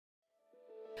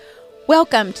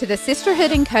Welcome to the Sisterhood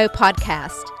 & Co.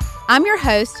 podcast. I'm your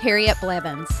host, Harriet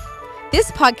Blevins. This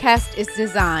podcast is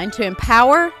designed to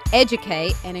empower,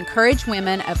 educate, and encourage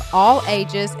women of all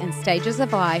ages and stages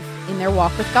of life in their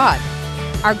walk with God.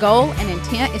 Our goal and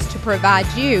intent is to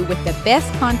provide you with the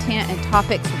best content and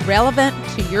topics relevant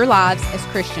to your lives as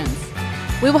Christians.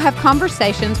 We will have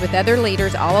conversations with other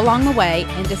leaders all along the way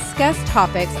and discuss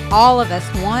topics all of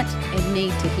us want and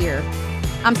need to hear.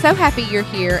 I'm so happy you're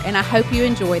here, and I hope you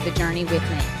enjoy the journey with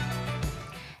me.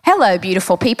 Hello,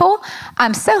 beautiful people.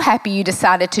 I'm so happy you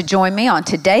decided to join me on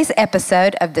today's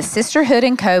episode of the Sisterhood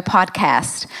 & Co.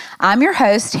 podcast. I'm your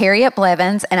host, Harriet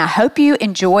Blevins, and I hope you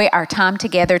enjoy our time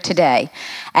together today.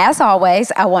 As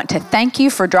always, I want to thank you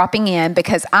for dropping in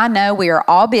because I know we are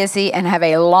all busy and have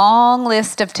a long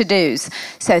list of to-dos.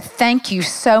 So thank you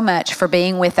so much for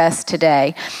being with us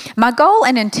today. My goal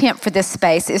and intent for this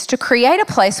space is to create a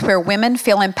place where women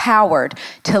feel empowered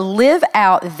to live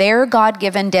out their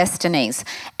God-given destinies,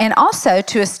 and also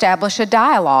to establish a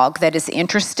dialogue that is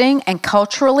interesting and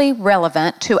culturally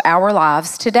relevant to our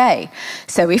lives today.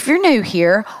 So if you're new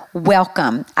here,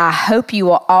 welcome. I hope you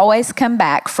will always come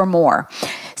back for more.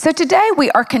 So today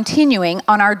we are continuing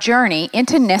on our journey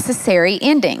into necessary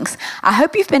endings. I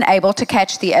hope you've been able to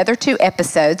catch the other two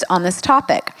episodes on this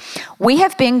topic. We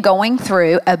have been going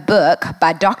through a book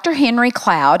by Dr. Henry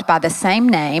Cloud by the same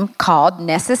name called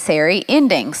Necessary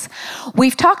Endings.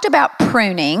 We've talked about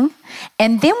pruning,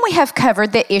 and then we have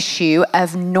covered the issue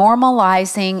of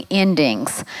normalizing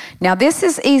endings. Now, this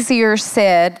is easier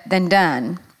said than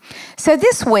done. So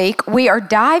this week, we are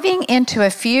diving into a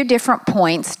few different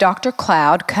points Dr.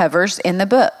 Cloud covers in the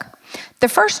book. The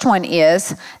first one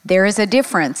is, there is a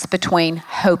difference between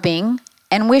hoping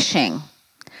and wishing.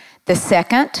 The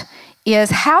second is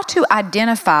how to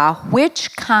identify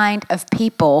which kind of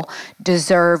people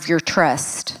deserve your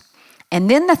trust. And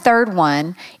then the third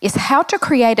one is how to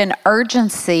create an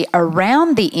urgency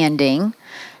around the ending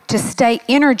to stay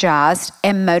energized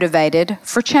and motivated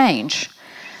for change.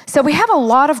 So we have a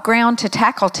lot of ground to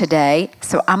tackle today,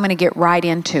 so I'm going to get right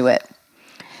into it.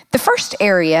 The first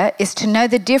area is to know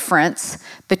the difference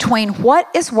between what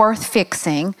is worth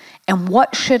fixing and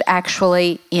what should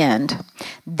actually end.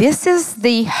 This is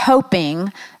the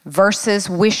hoping versus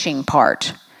wishing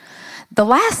part. The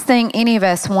last thing any of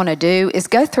us want to do is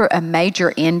go through a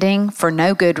major ending for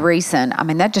no good reason. I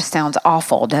mean, that just sounds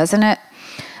awful, doesn't it?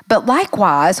 But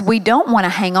likewise, we don't want to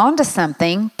hang on to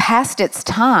something past its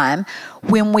time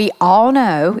when we all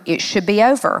know it should be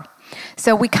over.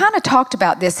 So we kind of talked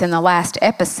about this in the last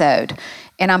episode,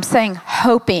 and I'm saying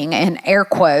hoping in air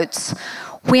quotes,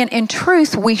 when in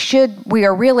truth we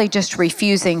are really just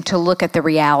refusing to look at the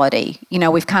reality. You know,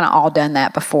 we've kind of all done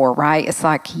that before, right? It's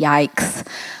like, yikes.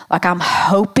 Like, I'm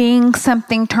hoping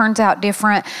something turns out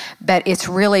different, but it's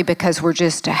really because we're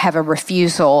just have a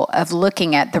refusal of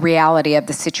looking at the reality of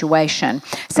the situation.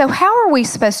 So how are we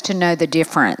supposed to know the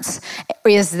difference?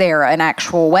 Is there an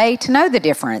actual way to know the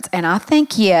difference? And I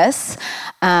think yes.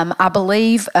 I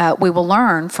believe we will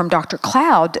learn from Dr.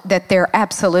 Cloud that there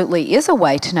absolutely is a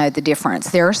way to know the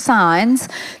difference. There are signs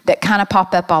that kind of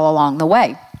pop up all along the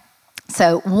way.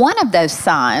 So one of those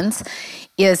signs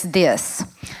is this.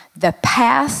 The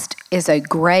past is a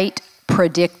great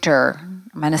predictor.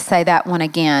 I'm going to say that one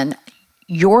again.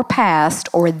 Your past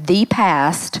or the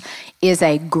past is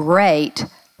a great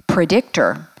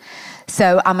predictor.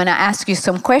 So I'm going to ask you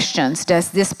some questions.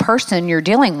 Does this person you're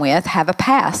dealing with have a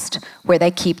past where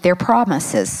they keep their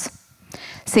promises?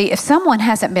 See, if someone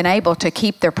hasn't been able to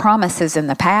keep their promises in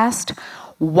the past,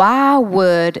 why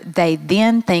would they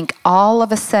then think all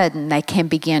of a sudden they can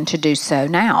begin to do so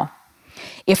now?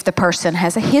 If the person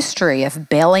has a history of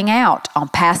bailing out on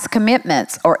past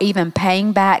commitments or even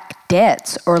paying back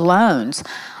debts or loans,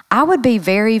 I would be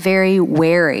very, very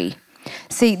wary.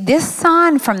 See, this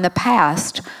sign from the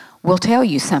past will tell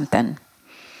you something.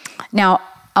 Now,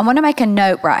 I want to make a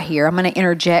note right here. I'm going to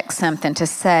interject something to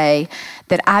say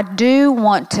that I do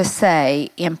want to say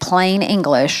in plain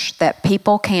English that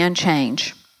people can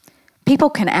change.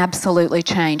 People can absolutely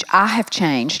change. I have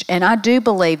changed, and I do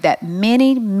believe that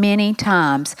many, many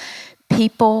times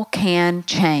people can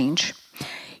change.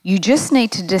 You just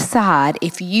need to decide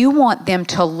if you want them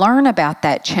to learn about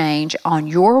that change on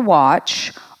your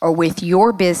watch or with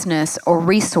your business or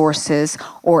resources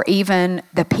or even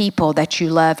the people that you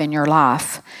love in your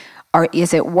life. Or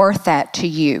is it worth that to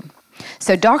you?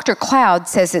 So Dr. Cloud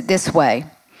says it this way.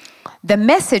 The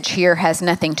message here has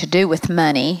nothing to do with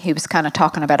money. He was kind of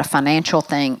talking about a financial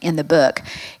thing in the book.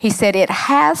 He said it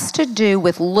has to do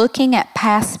with looking at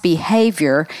past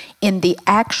behavior in the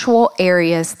actual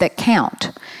areas that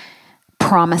count.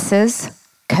 Promises,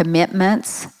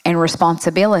 commitments, and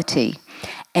responsibility,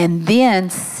 and then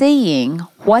seeing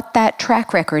what that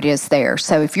track record is there.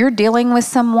 So if you're dealing with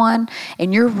someone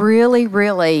and you're really,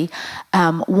 really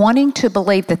wanting to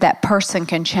believe that that person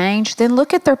can change, then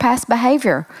look at their past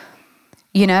behavior.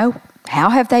 You know, how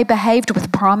have they behaved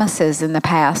with promises in the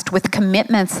past, with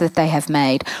commitments that they have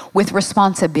made, with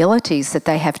responsibilities that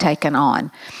they have taken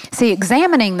on? See,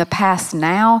 examining the past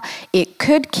now, it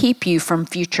could keep you from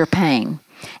future pain.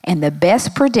 And the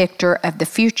best predictor of the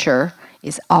future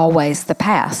is always the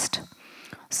past.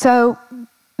 So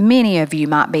many of you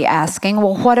might be asking,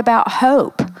 well, what about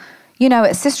hope? You know,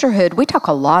 at Sisterhood, we talk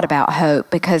a lot about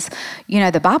hope because, you know,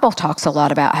 the Bible talks a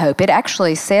lot about hope. It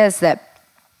actually says that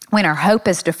when our hope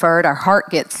is deferred, our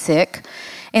heart gets sick.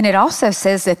 And it also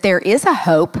says that there is a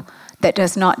hope that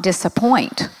does not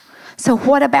disappoint. So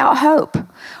what about hope?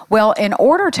 Well, in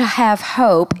order to have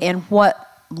hope in what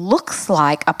looks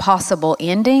like a possible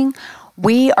ending,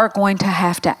 we are going to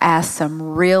have to ask some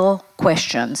real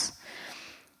questions.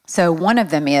 So one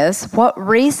of them is, what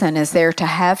reason is there to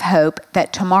have hope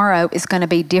that tomorrow is going to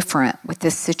be different with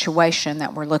this situation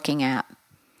that we're looking at?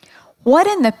 What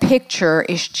in the picture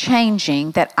is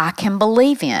changing that I can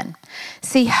believe in?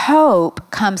 See, hope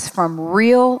comes from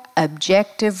real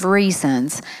objective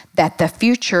reasons that the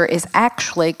future is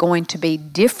actually going to be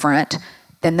different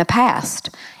than the past.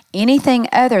 Anything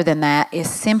other than that is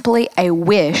simply a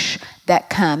wish that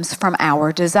comes from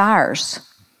our desires.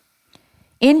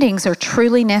 Endings are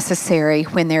truly necessary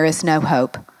when there is no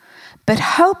hope. But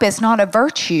hope is not a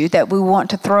virtue that we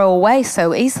want to throw away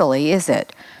so easily, is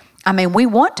it? I mean, we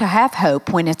want to have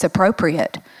hope when it's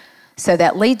appropriate. So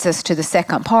that leads us to the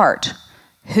second part.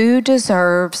 Who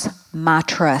deserves my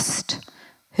trust?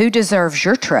 Who deserves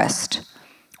your trust?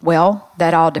 Well,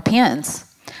 that all depends.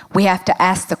 We have to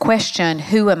ask the question,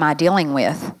 who am I dealing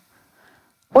with?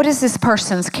 What is this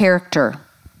person's character?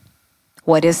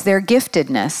 What is their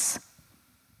giftedness?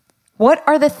 What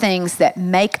are the things that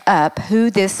make up who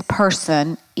this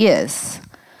person is?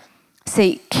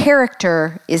 See,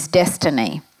 character is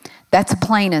destiny. That's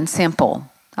plain and simple.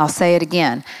 I'll say it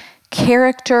again.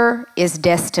 Character is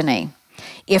destiny.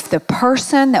 If the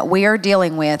person that we are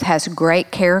dealing with has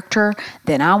great character,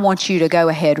 then I want you to go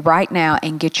ahead right now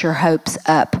and get your hopes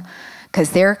up,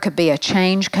 because there could be a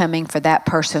change coming for that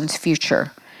person's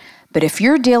future. But if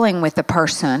you're dealing with a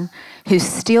person who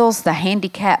steals the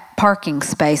handicapped parking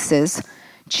spaces,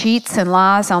 cheats and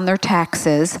lies on their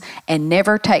taxes, and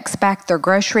never takes back their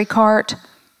grocery cart,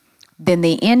 then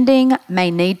the ending may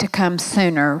need to come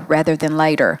sooner rather than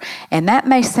later. And that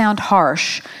may sound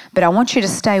harsh, but I want you to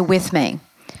stay with me.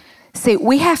 See,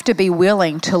 we have to be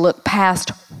willing to look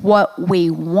past what we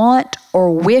want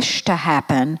or wish to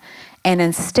happen and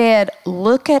instead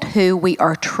look at who we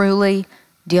are truly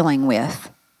dealing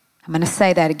with. I'm going to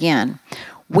say that again.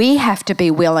 We have to be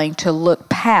willing to look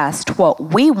past what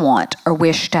we want or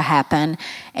wish to happen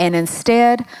and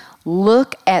instead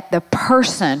look at the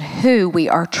person who we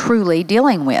are truly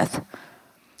dealing with.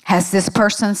 Has this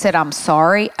person said, I'm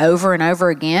sorry over and over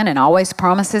again and always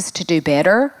promises to do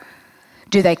better?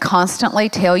 Do they constantly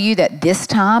tell you that this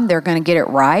time they're going to get it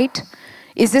right?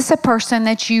 Is this a person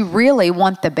that you really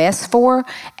want the best for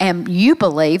and you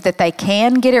believe that they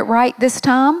can get it right this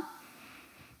time?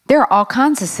 There are all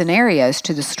kinds of scenarios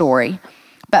to the story.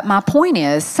 But my point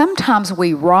is, sometimes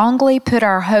we wrongly put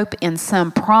our hope in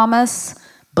some promise,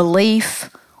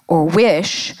 belief, or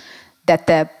wish that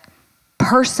the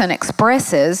person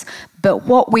expresses, but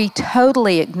what we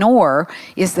totally ignore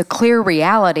is the clear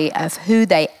reality of who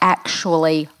they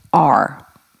actually are.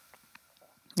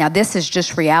 Now, this is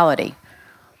just reality.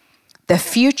 The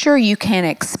future you can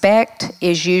expect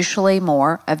is usually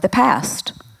more of the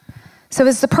past. So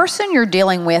is the person you're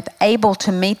dealing with able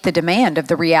to meet the demand of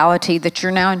the reality that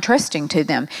you're now entrusting to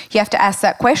them? You have to ask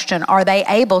that question, are they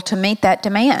able to meet that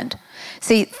demand?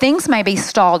 See, things may be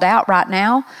stalled out right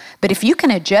now, but if you can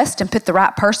adjust and put the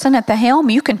right person at the helm,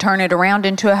 you can turn it around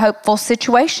into a hopeful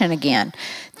situation again.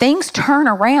 Things turn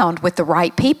around with the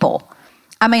right people.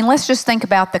 I mean, let's just think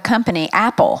about the company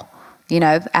Apple. You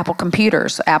know, Apple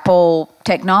computers, Apple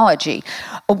technology.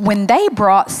 When they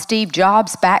brought Steve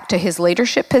Jobs back to his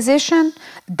leadership position,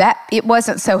 that it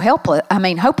wasn't so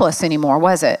hopeless anymore,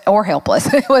 was it? Or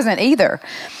helpless. It wasn't either.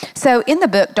 So in the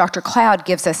book, Dr. Cloud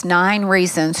gives us 9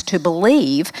 reasons to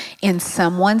believe in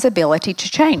someone's ability to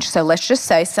change. So let's just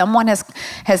say someone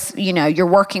has you're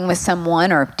working with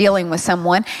someone or dealing with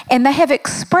someone, and they have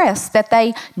expressed that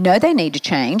they know they need to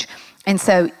change. And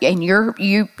so,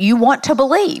 you want to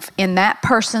believe in that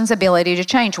person's ability to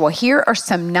change. Well, here are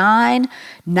some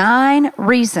nine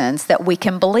reasons that we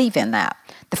can believe in that.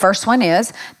 The first one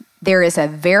is there is a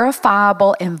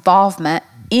verifiable involvement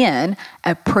in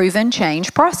a proven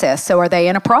change process. So are they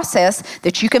in a process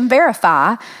that you can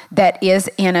verify that is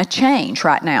in a change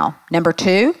right now? Number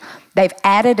 2, they've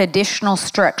added additional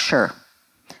structure.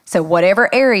 So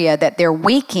whatever area that they're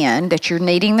weak in, that you're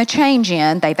needing the change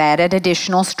in, they've added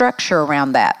additional structure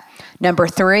around that. Number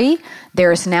 3,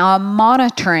 there is now a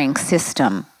monitoring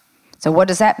system. So what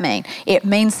does that mean? It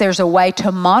means there's a way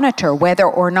to monitor whether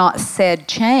or not said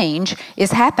change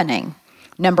is happening.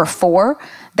 Number 4,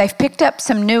 they've picked up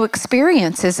some new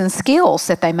experiences and skills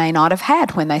that they may not have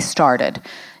had when they started.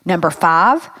 Number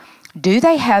 5, do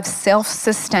they have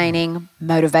self-sustaining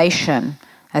motivation?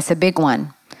 That's a big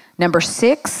one. Number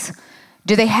 6,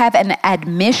 do they have an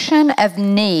admission of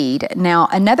need? Now,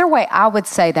 another way I would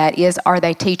say that is, are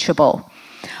they teachable?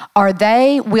 Are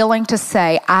they willing to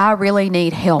say, I really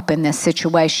need help in this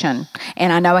situation,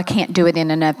 and I know I can't do it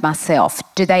in and of myself?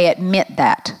 Do they admit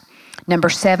that? Number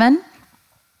 7,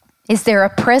 is there a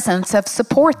presence of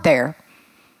support there?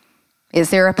 Is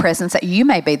there a presence that you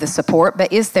may be the support,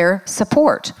 but is there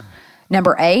support?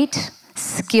 Number 8,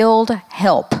 skilled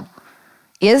help.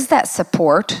 Is that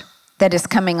support that is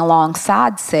coming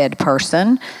alongside said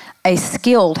person a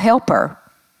skilled helper?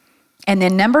 And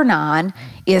then number 9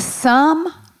 is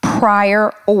some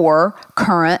prior or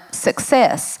current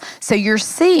success. So you're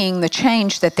seeing the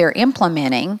change that they're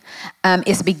implementing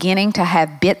is beginning to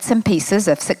have bits and pieces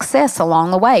of success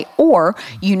along the way. Or,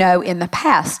 in the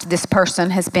past, this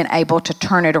person has been able to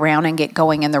turn it around and get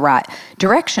going in the right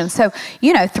direction. So,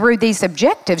 through these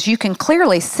objectives, you can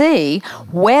clearly see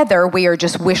whether we are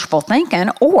just wishful thinking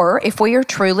or if we are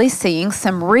truly seeing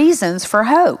some reasons for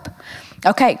hope.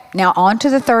 Okay, now on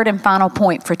to the third and final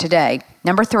point for today.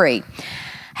 Number 3.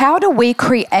 How do we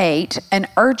create an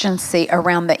urgency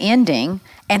around the ending,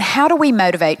 and how do we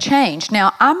motivate change?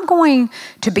 Now, I'm going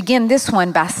to begin this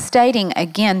one by stating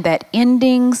again that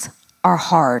endings are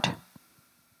hard.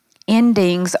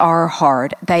 Endings are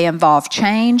hard. They involve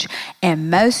change, and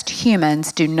most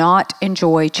humans do not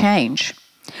enjoy change.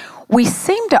 We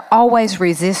seem to always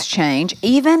resist change,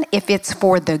 even if it's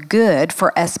for the good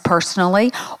for us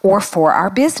personally or for our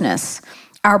business.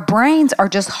 Our brains are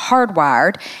just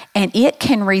hardwired, and it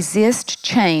can resist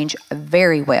change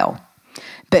very well.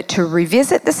 But to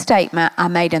revisit the statement I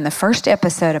made in the first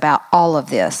episode about all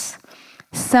of this,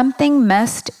 something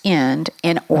must end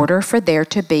in order for there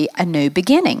to be a new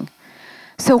beginning.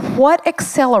 So what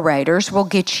accelerators will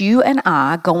get you and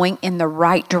I going in the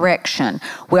right direction?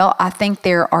 Well, I think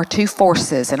there are 2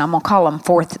 forces, and I'm going to call them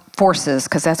forces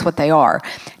because that's what they are.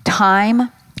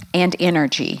 Time and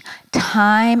energy.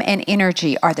 Time and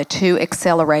energy are the 2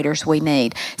 accelerators we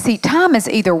need. See, time is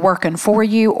either working for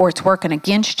you or it's working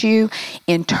against you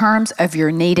in terms of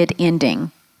your needed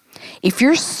ending. If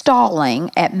you're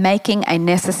stalling at making a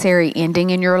necessary ending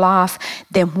in your life,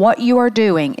 then what you are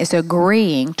doing is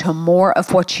agreeing to more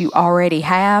of what you already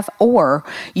have, or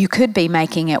you could be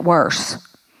making it worse.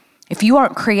 If you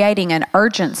aren't creating an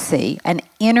urgency, an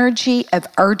energy of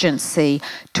urgency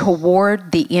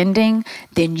toward the ending,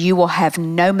 then you will have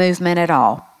no movement at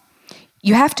all.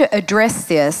 You have to address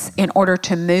this in order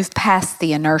to move past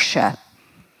the inertia.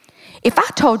 If I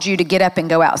told you to get up and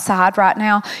go outside right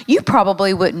now, you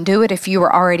probably wouldn't do it if you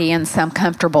were already in some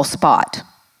comfortable spot.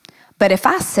 But if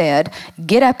I said,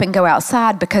 get up and go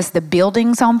outside because the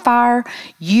building's on fire,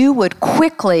 you would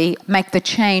quickly make the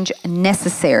change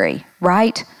necessary,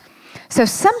 right? So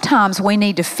sometimes we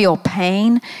need to feel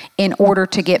pain in order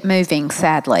to get moving,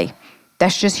 sadly.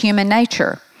 That's just human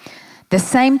nature. The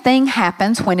same thing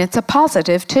happens when it's a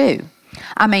positive too.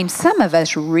 I mean, some of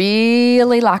us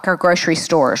really like our grocery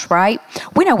stores, right?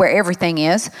 We know where everything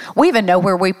is. We even know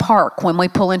where we park when we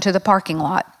pull into the parking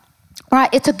lot. Right?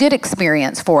 It's a good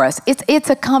experience for us. It's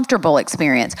a comfortable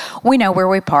experience. We know where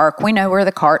we park. We know where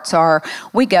the carts are.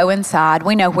 We go inside.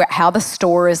 We know how the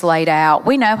store is laid out.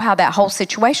 We know how that whole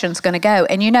situation is going to go.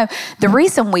 And the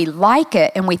reason we like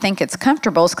it and we think it's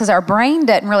comfortable is because our brain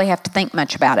doesn't really have to think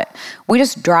much about it. We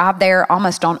just drive there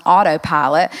almost on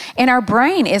autopilot, and our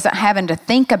brain isn't having to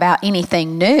think about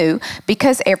anything new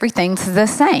because everything's the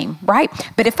same, right?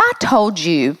 But if I told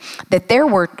you that there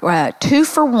were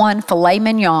 2-for-1 filet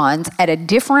mignons at a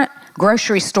different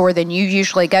grocery store than you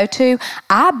usually go to,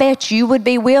 I bet you would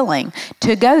be willing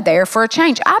to go there for a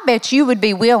change. I bet you would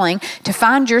be willing to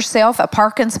find yourself a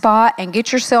parking spot and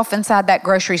get yourself inside that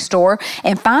grocery store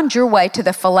and find your way to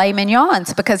the filet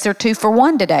mignons because they're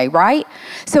 2-for-1 today, right?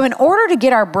 So in order to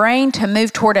get our brain to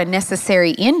move toward a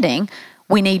necessary ending,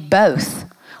 we need both.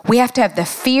 We have to have the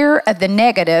fear of the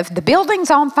negative, the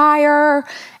building's on fire,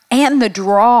 and the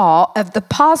draw of the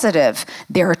positive.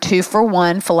 There are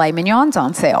 2-for-1 filet mignons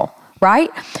on sale.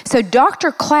 right? So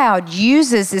Dr. Cloud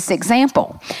uses this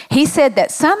example. He said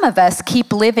that some of us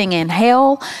keep living in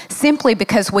hell simply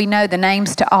because we know the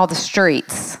names to all the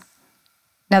streets.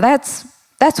 Now that's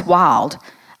wild.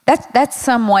 That's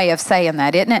some way of saying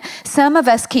that, isn't it? Some of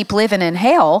us keep living in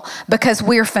hell because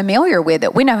we're familiar with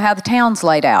it. We know how the town's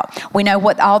laid out. We know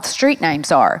what all the street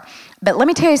names are. But let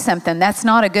me tell you something, that's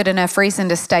not a good enough reason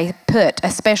to stay put,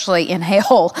 especially in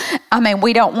hell. I mean,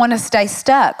 we don't want to stay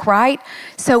stuck, right?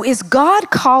 So is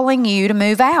God calling you to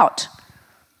move out?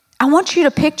 I want you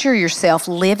to picture yourself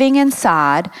living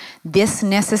inside this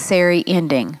necessary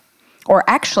ending, or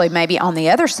actually maybe on the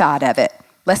other side of it.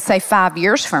 Let's say 5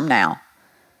 years from now.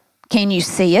 Can you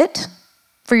see it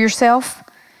for yourself?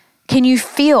 Can you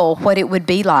feel what it would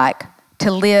be like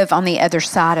to live on the other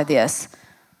side of this?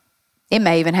 It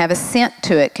may even have a scent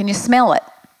to it. Can you smell it?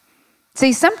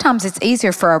 See, sometimes it's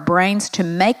easier for our brains to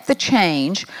make the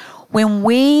change when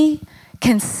we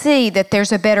can see that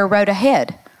there's a better road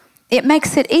ahead. It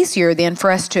makes it easier then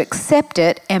for us to accept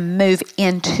it and move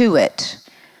into it.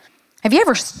 Have you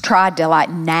ever tried to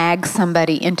nag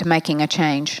somebody into making a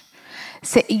change?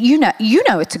 So you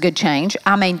know it's a good change.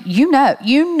 I mean, you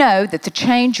know that the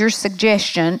change you're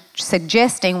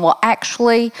suggesting will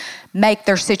actually make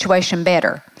their situation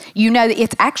better. You know that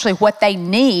it's actually what they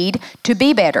need to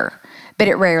be better, but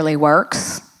it rarely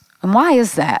works. And why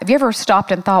is that? Have you ever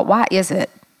stopped and thought, why is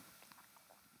it?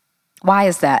 Why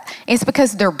is that? It's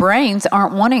because their brains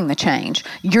aren't wanting the change.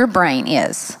 Your brain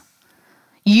is.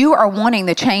 You are wanting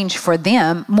the change for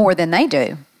them more than they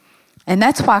do. And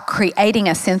that's why creating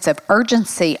a sense of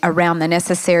urgency around the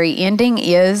necessary ending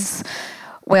is,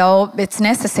 well, it's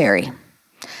necessary.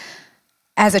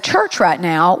 As a church right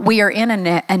now, we are in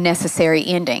a necessary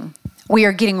ending. We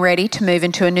are getting ready to move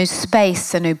into a new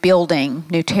space, a new building,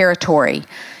 new territory.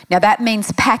 Now that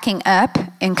means packing up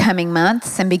in coming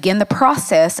months and begin the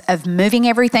process of moving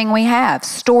everything we have,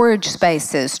 storage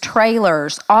spaces,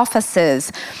 trailers,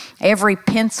 offices. Every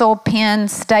pencil, pen,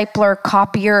 stapler,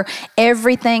 copier,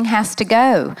 everything has to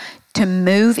go to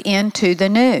move into the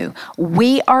new.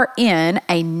 We are in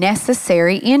a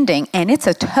necessary ending, and it's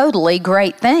a totally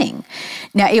great thing.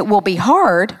 Now, it will be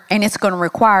hard, and it's going to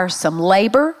require some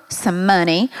labor, some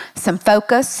money, some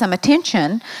focus, some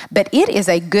attention, but it is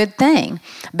a good thing.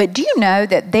 But do you know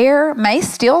that there may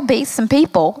still be some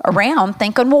people around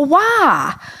thinking, well,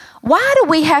 why? Why do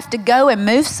we have to go and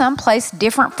move someplace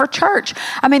different for church?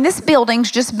 I mean, this building's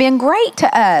just been great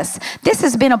to us. This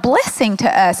has been a blessing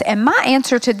to us. And my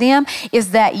answer to them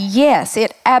is that, yes,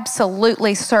 it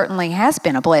absolutely, certainly has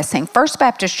been a blessing. First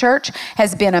Baptist Church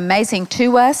has been amazing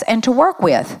to us and to work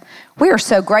with. We are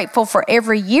so grateful for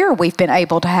every year we've been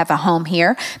able to have a home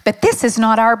here, but this is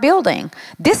not our building.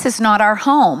 This is not our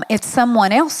home. It's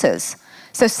someone else's.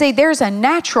 So see, there's a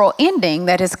natural ending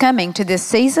that is coming to this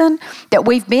season that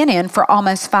we've been in for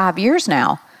almost 5 years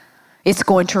now. It's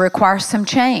going to require some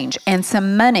change and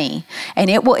some money, and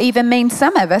it will even mean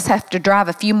some of us have to drive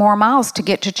a few more miles to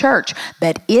get to church,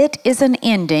 but it is an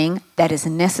ending that is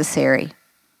necessary.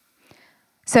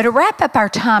 So to wrap up our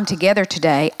time together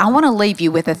today, I want to leave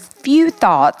you with a few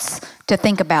thoughts to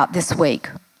think about this week.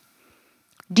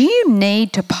 Do you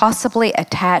need to possibly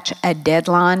attach a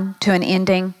deadline to an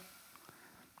ending?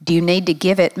 Do you need to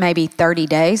give it maybe 30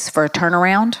 days for a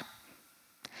turnaround?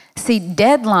 See,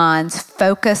 deadlines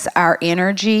focus our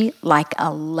energy like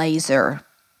a laser.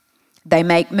 They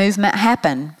make movement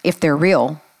happen if they're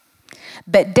real.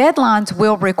 But deadlines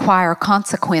will require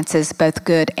consequences, both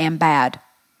good and bad,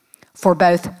 for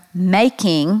both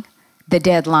making the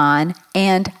deadline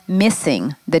and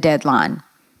missing the deadline.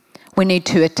 We need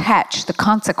to attach the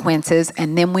consequences,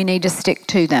 and then we need to stick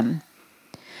to them.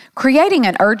 Creating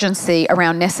an urgency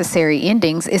around necessary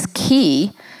endings is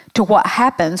key to what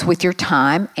happens with your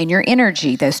time and your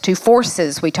energy, those two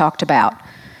forces we talked about.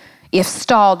 If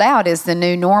stalled out is the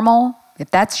new normal,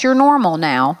 if that's your normal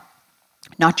now,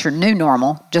 not your new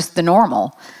normal, just the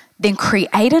normal, then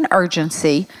create an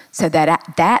urgency so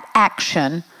that that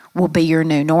action will be your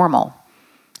new normal.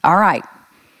 All right,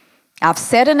 I've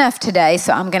said enough today,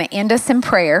 so I'm going to end us in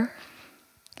prayer,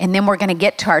 and then we're going to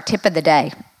get to our tip of the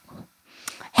day.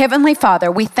 Heavenly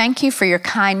Father, we thank you for your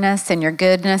kindness and your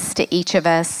goodness to each of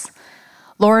us.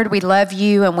 Lord, we love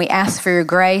you and we ask for your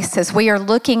grace as we are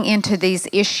looking into these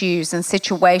issues and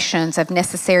situations of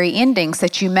necessary endings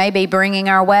that you may be bringing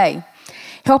our way.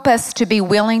 Help us to be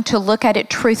willing to look at it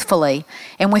truthfully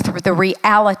and with the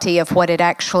reality of what it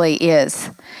actually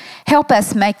is. Help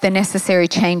us make the necessary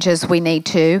changes we need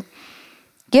to.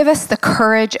 Give us the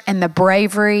courage and the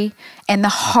bravery and the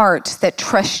heart that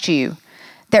trust you,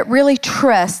 that really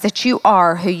trust that you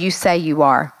are who you say you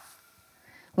are.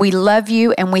 We love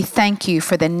you and we thank you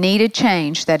for the needed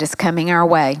change that is coming our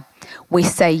way. We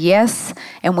say yes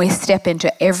and we step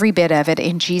into every bit of it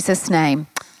in Jesus' name.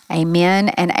 Amen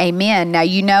and amen. Now,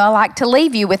 you know I like to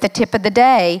leave you with a tip of the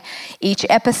day each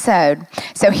episode.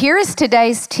 So here is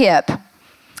today's tip.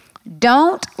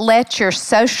 Don't let your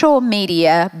social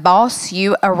media boss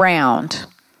you around.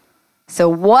 So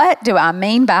what do I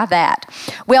mean by that?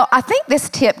 Well, I think this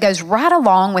tip goes right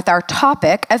along with our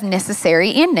topic of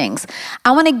necessary endings.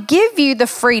 I want to give you the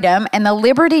freedom and the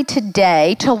liberty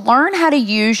today to learn how to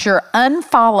use your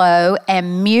unfollow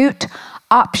and mute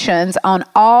options on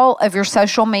all of your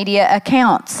social media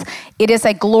accounts. It is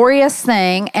a glorious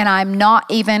thing, and I'm not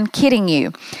even kidding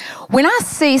you. When I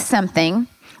see something,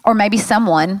 or maybe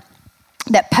someone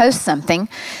that posts something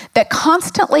that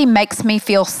constantly makes me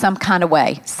feel some kind of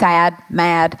way, sad,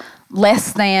 mad,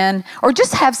 less than, or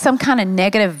just have some kind of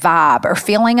negative vibe or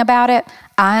feeling about it,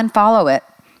 I unfollow it.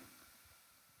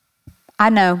 I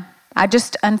know, I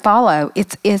just unfollow.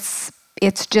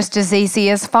 It's just as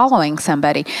easy as following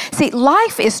somebody. See,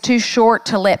 life is too short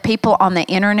to let people on the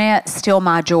internet steal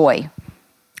my joy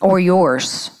or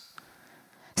yours.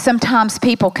 Sometimes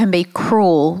people can be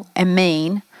cruel and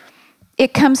mean.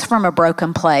 It comes from a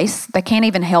broken place. They can't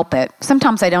even help it.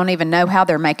 Sometimes they don't even know how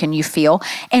they're making you feel.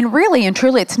 And really and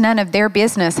truly, it's none of their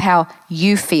business how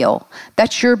you feel.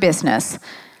 That's your business.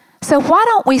 So why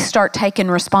don't we start taking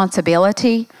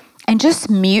responsibility and just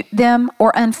mute them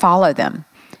or unfollow them?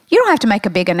 You don't have to make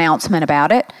a big announcement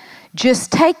about it.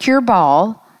 Just take your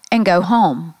ball and go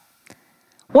home.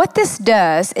 What this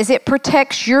does is it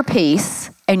protects your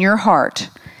peace and your heart.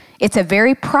 It's a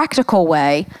very practical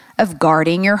way of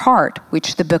guarding your heart,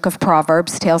 which the book of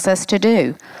Proverbs tells us to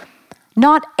do.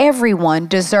 Not everyone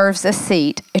deserves a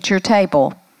seat at your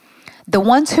table. The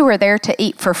ones who are there to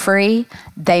eat for free,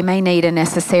 they may need a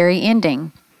necessary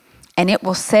ending. And it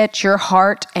will set your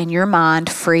heart and your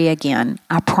mind free again,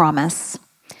 I promise.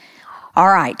 All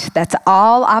right, that's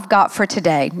all I've got for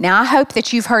today. Now, I hope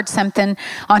that you've heard something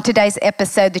on today's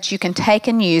episode that you can take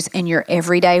and use in your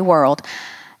everyday world.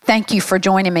 Thank you for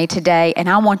joining me today, and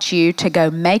I want you to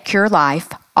go make your life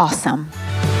awesome.